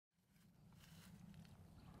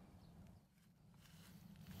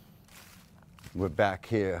we're back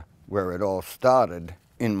here where it all started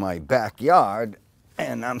in my backyard,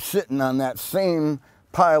 and I'm sitting on that same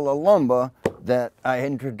pile of lumber that I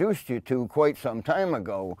introduced you to quite some time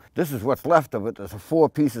ago. This is what's left of it. There's 4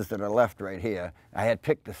 pieces that are left right here. I had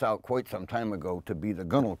picked this out quite some time ago to be the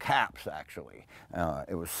gunwale caps, actually.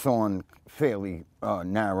 It was sawn fairly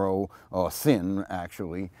narrow, or thin,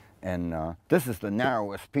 actually. And this is the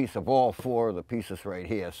narrowest piece of all 4 of the pieces right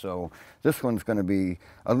here. So this one's going to be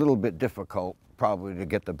a little bit difficult probably to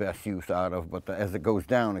get the best use out of, but as it goes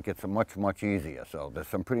down, it gets much easier. So there's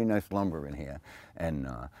some pretty nice lumber in here. And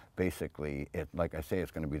basically, like I say, it's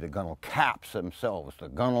going to be the gunwale caps themselves. The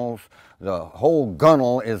gunwales, the whole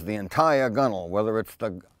gunwale is the entire gunwale, whether it's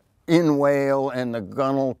the in-whale and the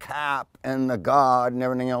gunwale cap and the guard and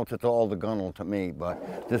everything else, it's all the gunwale to me,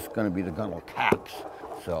 but this is going to be the gunwale caps.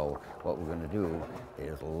 So what we're going to do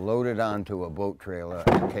is load it onto a boat trailer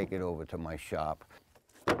and take it over to my shop.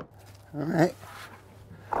 All right,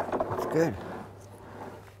 that's good.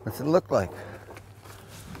 What's it look like?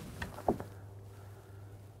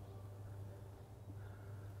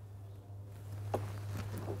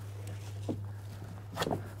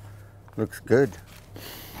 Looks good.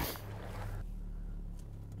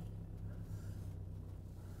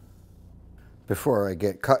 Before I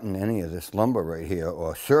get cutting any of this lumber right here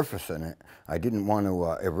or surfacing it, I didn't want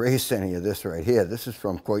to erase any of this right here. This is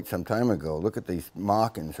from quite some time ago. Look at these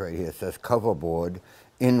markings right here. It says coverboard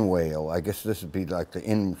in whale. I guess this would be like the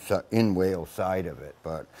in whale side of it,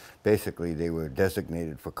 but basically they were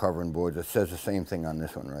designated for covering boards. It says the same thing on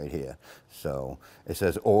this one right here. So it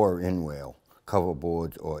says or in whale, cover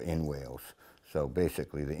boards or in whales. So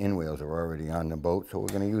basically the in whales are already on the boat, so we're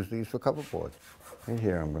going to use these for cover boards. Right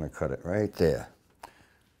here, I'm going to cut it right there.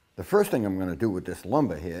 The first thing I'm going to do with this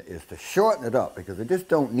lumber here is to shorten it up, because I just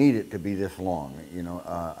don't need it to be this long. You know,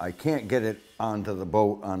 I can't get it onto the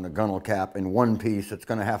boat on the gunwale cap in one piece. It's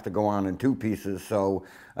going to have to go on in 2 pieces, so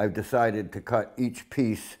I've decided to cut each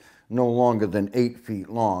piece no longer than 8 feet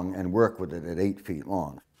long and work with it at 8 feet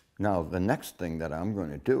long. Now, the next thing that I'm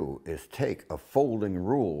going to do is take a folding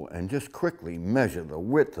rule and just quickly measure the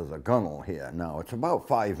width of the gunwale here. Now, it's about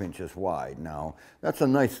 5 inches wide. Now, that's a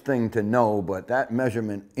nice thing to know, but that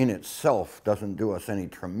measurement in itself doesn't do us any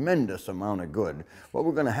tremendous amount of good. What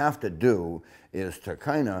we're going to have to do is to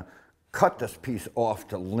kind of cut this piece off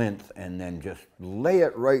to length and then just lay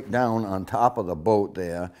it right down on top of the boat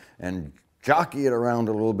there and jockey it around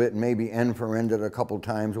a little bit, and maybe end for end it a couple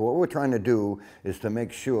times. What we're trying to do is to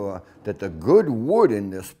make sure that the good wood in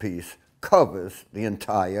this piece covers the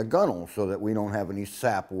entire gunwale, so that we don't have any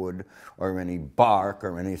sapwood or any bark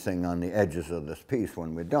or anything on the edges of this piece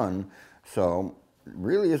when we're done. So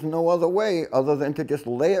really is no other way other than to just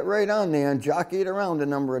lay it right on there and jockey it around a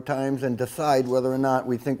number of times and decide whether or not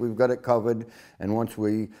we think we've got it covered. And once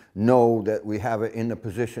we know that we have it in the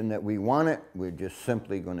position that we want it, we're just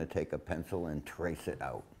simply going to take a pencil and trace it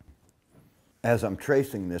out. As I'm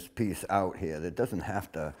tracing this piece out here, that doesn't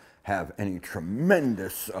have to have any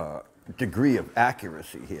tremendous degree of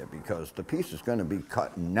accuracy here, because the piece is going to be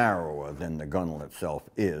cut narrower than the gunwale itself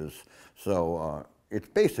is. So it's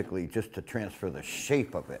basically just to transfer the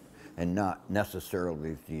shape of it and not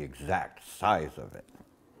necessarily the exact size of it.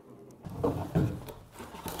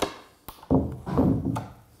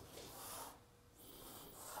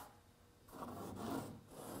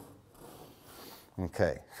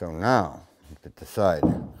 Okay, so now we have to decide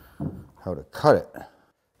how to cut it.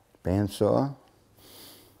 Bandsaw,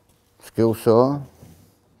 skill saw,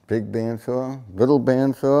 big bandsaw, little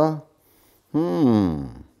bandsaw.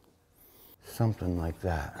 Something like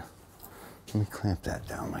that. Let me clamp that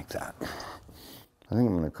down like that. I think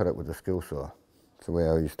I'm going to cut it with a skill saw. It's the way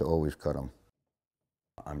I used to always cut them.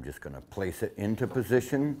 I'm just going to place it into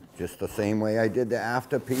position, just the same way I did the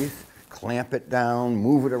after piece. Clamp it down,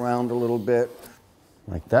 move it around a little bit,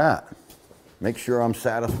 like that. Make sure I'm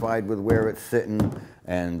satisfied with where it's sitting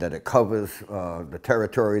and that it covers the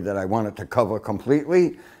territory that I want it to cover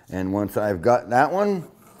completely. And once I've got that one,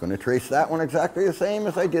 I'm going to trace that one exactly the same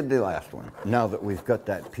as I did the last one. Now that we've got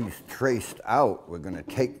that piece traced out, we're going to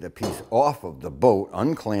take the piece off of the boat,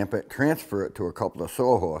 unclamp it, transfer it to a couple of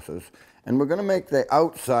sawhorses, and we're going to make the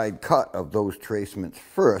outside cut of those tracements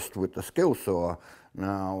first with the skill saw.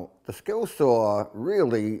 Now, the skill saw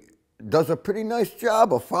really does a pretty nice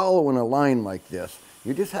job of following a line like this.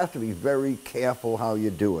 You just have to be very careful how you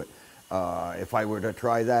do it. If I were to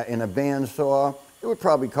try that in a bandsaw, it would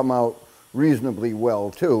probably come out reasonably well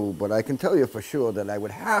too, but I can tell you for sure that I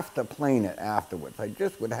would have to plane it afterwards. I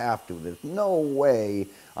just would have to. There's no way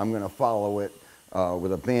I'm going to follow it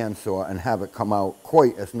with a bandsaw and have it come out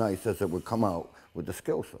quite as nice as it would come out with the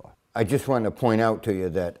skill saw. I just wanted to point out to you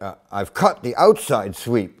that I've cut the outside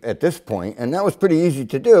sweep at this point, and that was pretty easy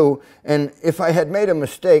to do. And if I had made a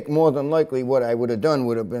mistake, more than likely what I would have done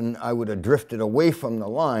would have been I would have drifted away from the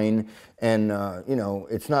line. And, you know,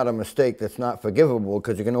 it's not a mistake that's not forgivable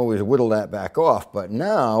because you can always whittle that back off. But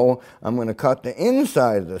now I'm going to cut the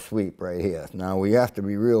inside of the sweep right here. Now we have to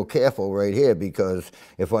be real careful right here because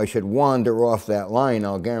if I should wander off that line,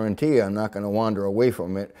 I'll guarantee you I'm not going to wander away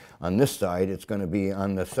from it on this side. It's going to be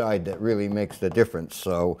on the side that really makes the difference.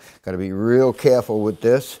 So got to be real careful with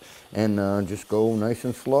this and just go nice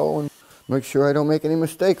and slow and make sure I don't make any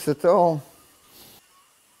mistakes, that's all.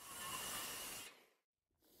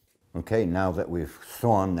 Okay, now that we've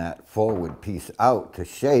sawn that forward piece out to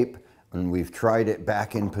shape and we've tried it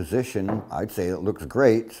back in position, I'd say it looks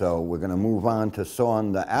great. So we're going to move on to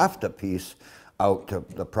sawing the after piece out to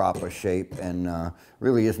the proper shape, and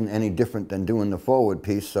really isn't any different than doing the forward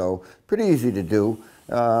piece. So pretty easy to do.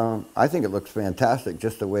 I think it looks fantastic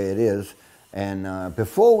just the way it is. And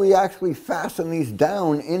before we actually fasten these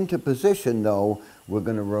down into position though, we're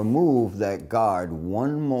going to remove that guard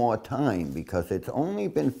one more time because it's only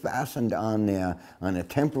been fastened on there on a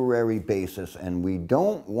temporary basis, and we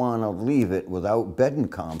don't want to leave it without bedding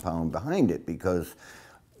compound behind it because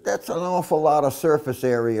that's an awful lot of surface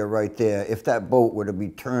area right there. If that boat were to be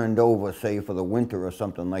turned over, say for the winter or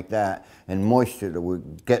something like that, and moisture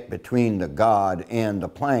would get between the guard and the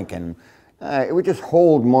plank, and it would just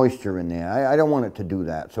hold moisture in there. I don't want it to do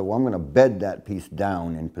that. So I'm going to bed that piece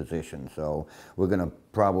down in position. So we're going to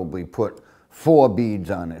probably put 4 beads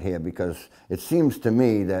on it here because it seems to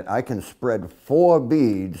me that I can spread 4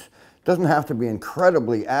 beads. It doesn't have to be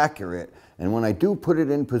incredibly accurate. And when I do put it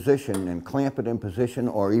in position and clamp it in position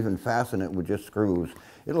or even fasten it with just screws,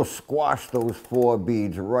 it'll squash those 4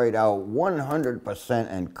 beads right out 100%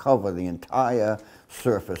 and cover the entire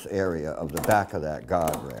surface area of the back of that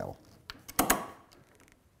guardrail.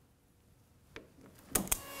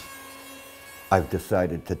 I've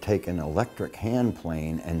decided to take an electric hand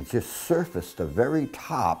plane and just surface the very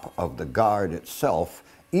top of the guard itself,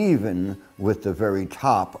 even with the very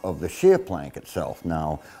top of the shear plank itself.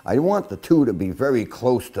 Now, I want the two to be very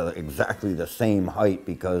close to exactly the same height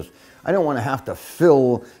because I don't want to have to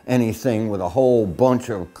fill anything with a whole bunch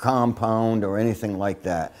of compound or anything like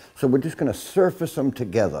that. So we're just going to surface them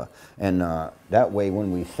together. And that way,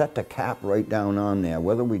 when we set the cap right down on there,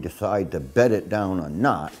 whether we decide to bed it down or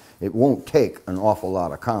not, it won't take an awful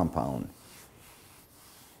lot of compound.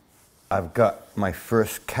 I've got my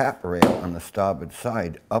first cap rail on the starboard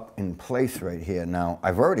side up in place right here. Now,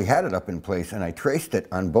 I've already had it up in place and I traced it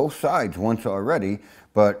on both sides once already,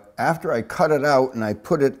 but after I cut it out and I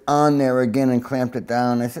put it on there again and clamped it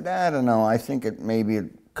down, I said, I don't know, I think it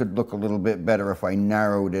could look a little bit better if I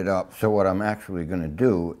narrowed it up. So what I'm actually going to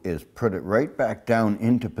do is put it right back down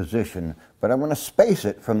into position, but I'm going to space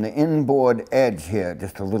it from the inboard edge here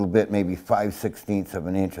just a little bit, maybe 5/16 of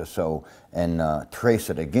an inch or so, and trace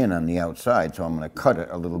it again on the outside. So I'm going to cut it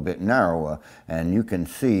a little bit narrower, and you can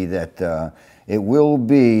see that it will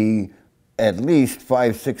be at least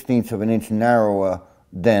 5/16 of an inch narrower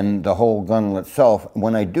than the whole gunwale itself.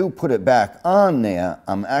 When I do put it back on there,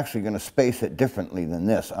 I'm actually going to space it differently than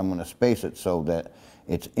this. I'm going to space it so that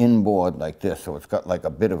it's inboard like this, so it's got like a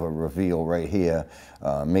bit of a reveal right here,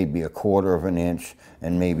 maybe 1/4 of an inch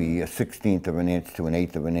and maybe 1/16 of an inch to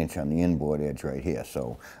 1/8 of an inch on the inboard edge right here.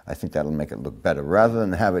 So I think that'll make it look better rather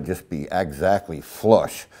than have it just be exactly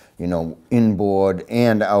flush, you know, inboard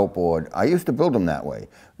and outboard. I used to build them that way,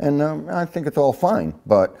 and I think it's all fine,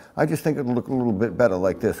 but I just think it'll look a little bit better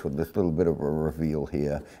like this with this little bit of a reveal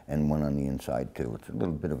here and one on the inside too. It's a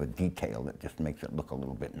little bit of a detail that just makes it look a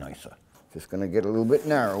little bit nicer. Just going to get a little bit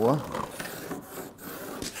narrower.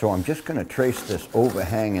 So I'm just going to trace this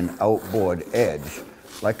overhanging outboard edge.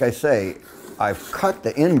 Like I say, I've cut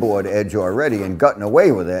the inboard edge already and gotten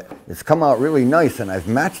away with it. It's come out really nice and I've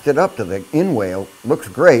matched it up to the in-wale. Looks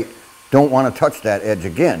great. Don't want to touch that edge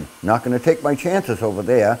again. Not going to take my chances over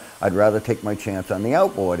there. I'd rather take my chance on the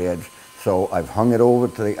outboard edge. So I've hung it over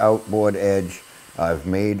to the outboard edge. I've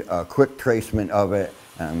made a quick tracement of it.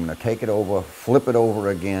 And I'm going to take it over, flip it over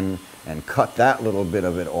again, and cut that little bit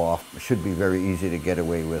of it off. It should be very easy to get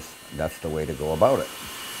away with. That's the way to go about it.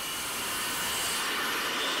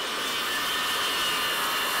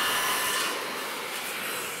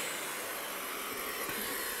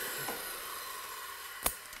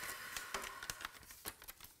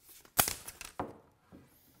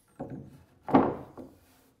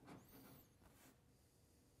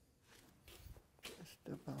 Just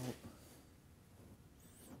about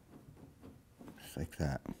like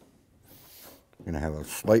that. Going to have a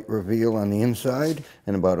slight reveal on the inside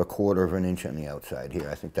and about 1/4 of an inch on the outside here.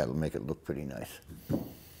 I think that'll make it look pretty nice.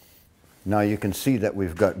 Now you can see that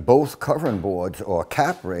we've got both covering boards or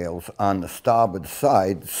cap rails on the starboard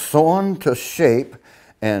side sawn to shape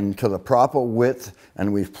and to the proper width,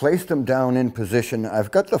 and we've placed them down in position.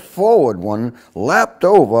 I've got the forward one lapped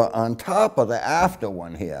over on top of the after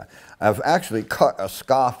one here. I've actually cut a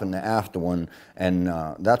scarf in the after one, and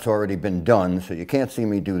that's already been done, so you can't see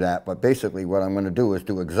me do that. But basically what I'm going to do is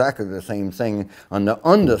do exactly the same thing on the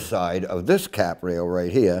underside of this cap rail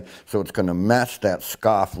right here, so it's going to match that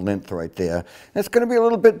scarf length right there. And it's going to be a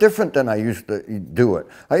little bit different than I used to do it.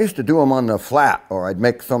 I used to do them on the flat, or I'd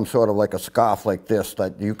make some sort of like a scarf like this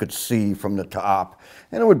that you could see from the top,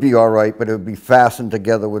 and it would be all right, but it would be fastened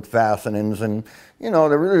together with fastenings, and you know,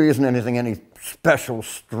 there really isn't any special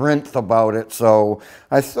strength about it. So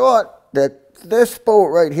I thought that this boat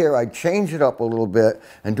right here, I'd change it up a little bit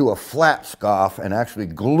and do a flat scarf and actually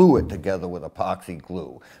glue it together with epoxy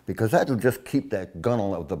glue, because that'll just keep that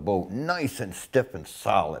gunnel of the boat nice and stiff and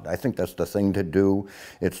solid. I think that's the thing to do.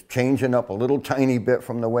 It's changing up a little tiny bit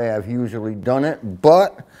from the way I've usually done it,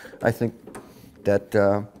 but I think that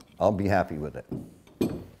I'll be happy with it.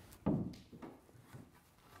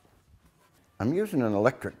 I'm using an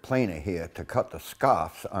electric planer here to cut the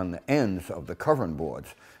scarves on the ends of the covering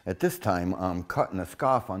boards. At this time, I'm cutting the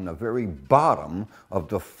scarf on the very bottom of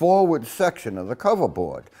the forward section of the cover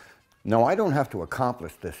board. Now, I don't have to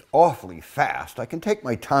accomplish this awfully fast. I can take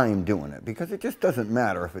my time doing it, because it just doesn't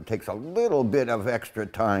matter if it takes a little bit of extra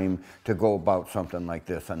time to go about something like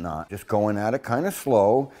this or not. Just going at it kind of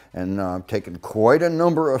slow and taking quite a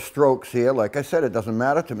number of strokes here. Like I said, it doesn't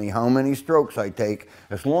matter to me how many strokes I take,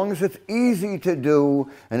 as long as it's easy to do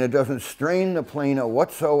and it doesn't strain the planer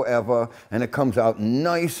whatsoever and it comes out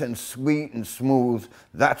nice and sweet and smooth.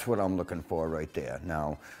 That's what I'm looking for right there.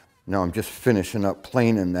 Now I'm just finishing up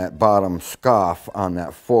planing that bottom scarf on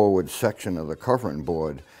that forward section of the covering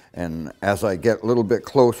board, and as I get a little bit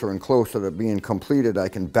closer and closer to being completed, I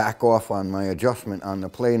can back off on my adjustment on the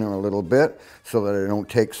planer a little bit so that I don't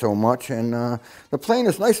take so much, and the plane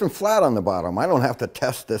is nice and flat on the bottom. I don't have to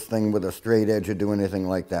test this thing with a straight edge or do anything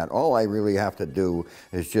like that. All I really have to do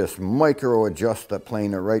is just micro adjust the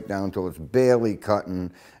planer right down till it's barely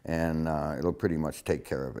cutting, and it'll pretty much take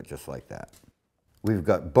care of it just like that. We've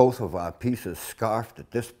got both of our pieces scarfed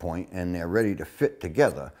at this point, and they're ready to fit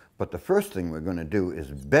together. But the first thing we're going to do is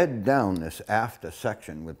bed down this after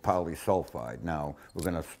section with polysulfide. Now, we're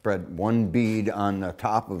going to spread one bead on the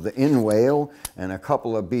top of the in whale and a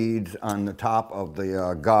couple of beads on the top of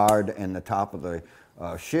the guard and the top of the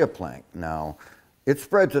shear plank. Now, it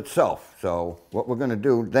spreads itself, so what we're going to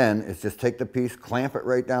do then is just take the piece, clamp it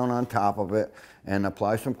right down on top of it, and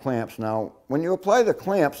apply some clamps. Now, when you apply the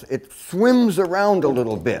clamps, it swims around a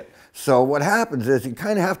little bit. So what happens is you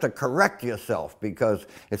kind of have to correct yourself, because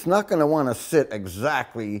it's not going to want to sit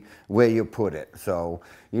exactly where you put it. So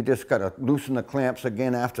you just got to loosen the clamps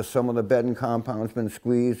again after some of the bedding compound's been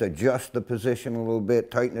squeezed, adjust the position a little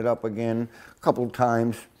bit, tighten it up again a couple of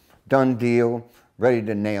times, done deal, ready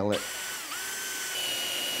to nail it.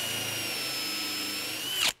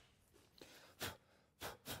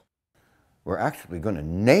 We're actually going to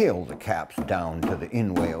nail the caps down to the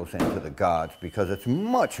in whales and to the guards, because it's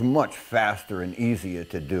much, much faster and easier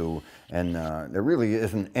to do, and there really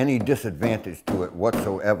isn't any disadvantage to it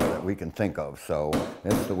whatsoever that we can think of. So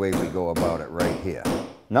that's the way we go about it right here.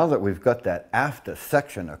 Now that we've got that after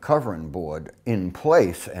section of covering board in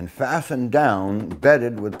place and fastened down,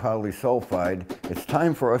 bedded with polysulfide, it's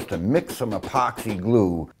time for us to mix some epoxy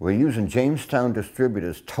glue. We're using Jamestown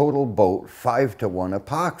Distributors TotalBoat 5:1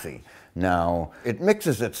 epoxy. Now, it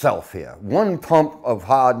mixes itself here. 1 pump of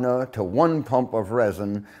hardener to 1 pump of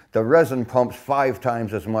resin. The resin pumps 5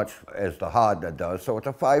 times as much as the hardener does, so it's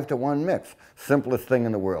a 5:1 mix. Simplest thing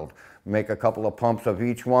in the world. Make a couple of pumps of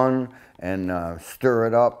each one and stir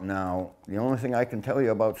it up. Now, the only thing I can tell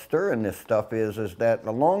you about stirring this stuff is that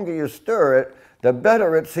the longer you stir it, the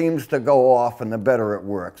better it seems to go off and the better it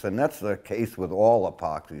works. And that's the case with all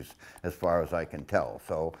epoxies as far as I can tell.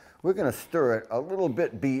 So we're going to stir it a little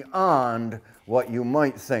bit beyond what you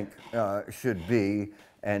might think should be.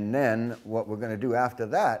 And then what we're going to do after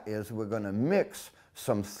that is we're going to mix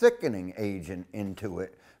some thickening agent into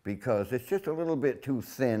it, because it's just a little bit too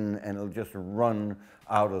thin and it'll just run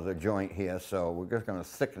out of the joint here. So we're just going to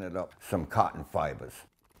thicken it up some cotton fibers.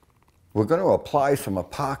 We're going to apply some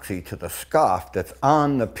epoxy to the scarf that's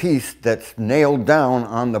on the piece that's nailed down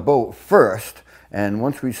on the boat first, And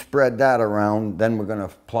once we spread that around, then we're going to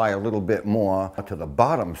apply a little bit more to the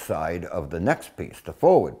bottom side of the next piece, the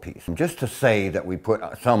forward piece. And just to say that we put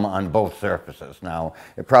some on both surfaces. Now,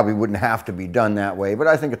 it probably wouldn't have to be done that way, but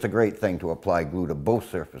I think it's a great thing to apply glue to both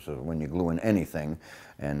surfaces when you're gluing anything.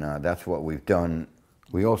 And that's what we've done.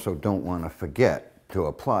 We also don't want to forget to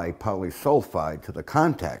apply polysulfide to the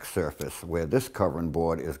contact surface where this covering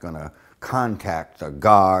board is going to contact the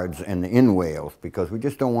guards and the gunwales, because we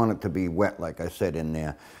just don't want it to be wet, like I said, in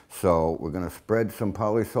there. So we're going to spread some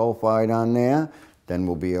polysulfide on there. Then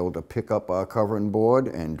we'll be able to pick up our covering board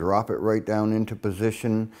and drop it right down into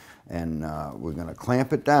position. And we're going to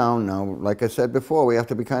clamp it down. Now, like I said before, we have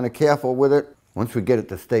to be kind of careful with it. Once we get it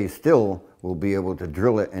to stay still, we'll be able to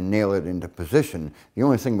drill it and nail it into position. The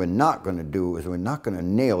only thing we're not going to do is we're not going to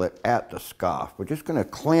nail it at the scarf. We're just going to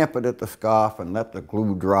clamp it at the scarf and let the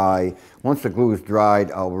glue dry. Once the glue is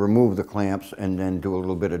dried, I'll remove the clamps and then do a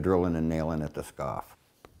little bit of drilling and nailing at the scarf.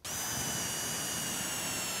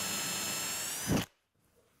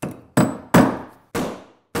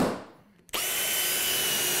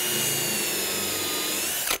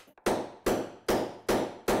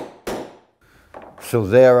 So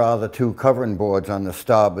there are the two covering boards on the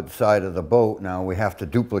starboard side of the boat. Now we have to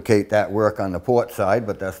duplicate that work on the port side,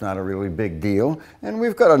 but that's not a really big deal. And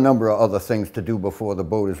we've got a number of other things to do before the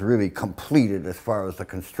boat is really completed as far as the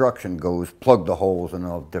construction goes, plug the holes and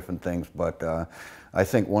all different things. But I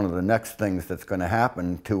think one of the next things that's going to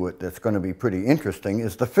happen to it that's going to be pretty interesting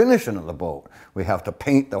is the finishing of the boat. We have to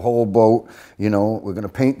paint the whole boat. You know, we're going to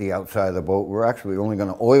paint the outside of the boat. We're actually only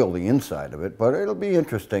going to oil the inside of it, but it'll be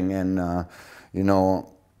interesting. And you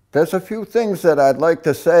know, there's a few things that I'd like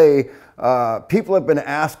to say. People have been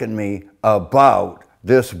asking me about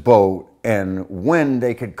this boat and when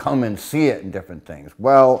they could come and see it and different things.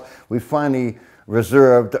 Well, we finally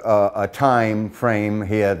reserved a time frame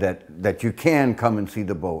here that you can come and see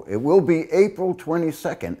the boat. It will be April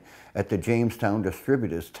 22nd at the Jamestown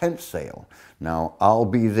Distributors tent sale. Now, I'll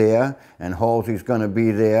be there, and Halsey's going to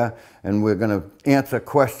be there, and we're going to answer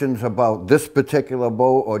questions about this particular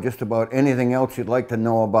boat or just about anything else you'd like to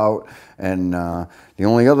know about. And the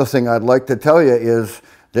only other thing I'd like to tell you is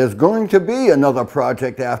there's going to be another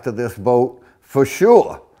project after this boat for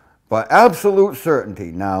sure, by absolute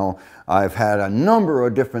certainty. Now, I've had a number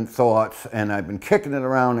of different thoughts, and I've been kicking it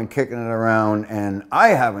around and kicking it around, and I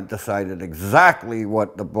haven't decided exactly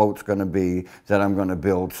what the boat's going to be that I'm going to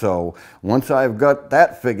build. So once I've got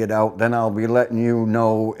that figured out, then I'll be letting you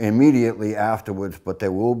know immediately afterwards. But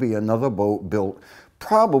there will be another boat built,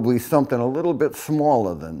 probably something a little bit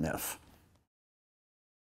smaller than this.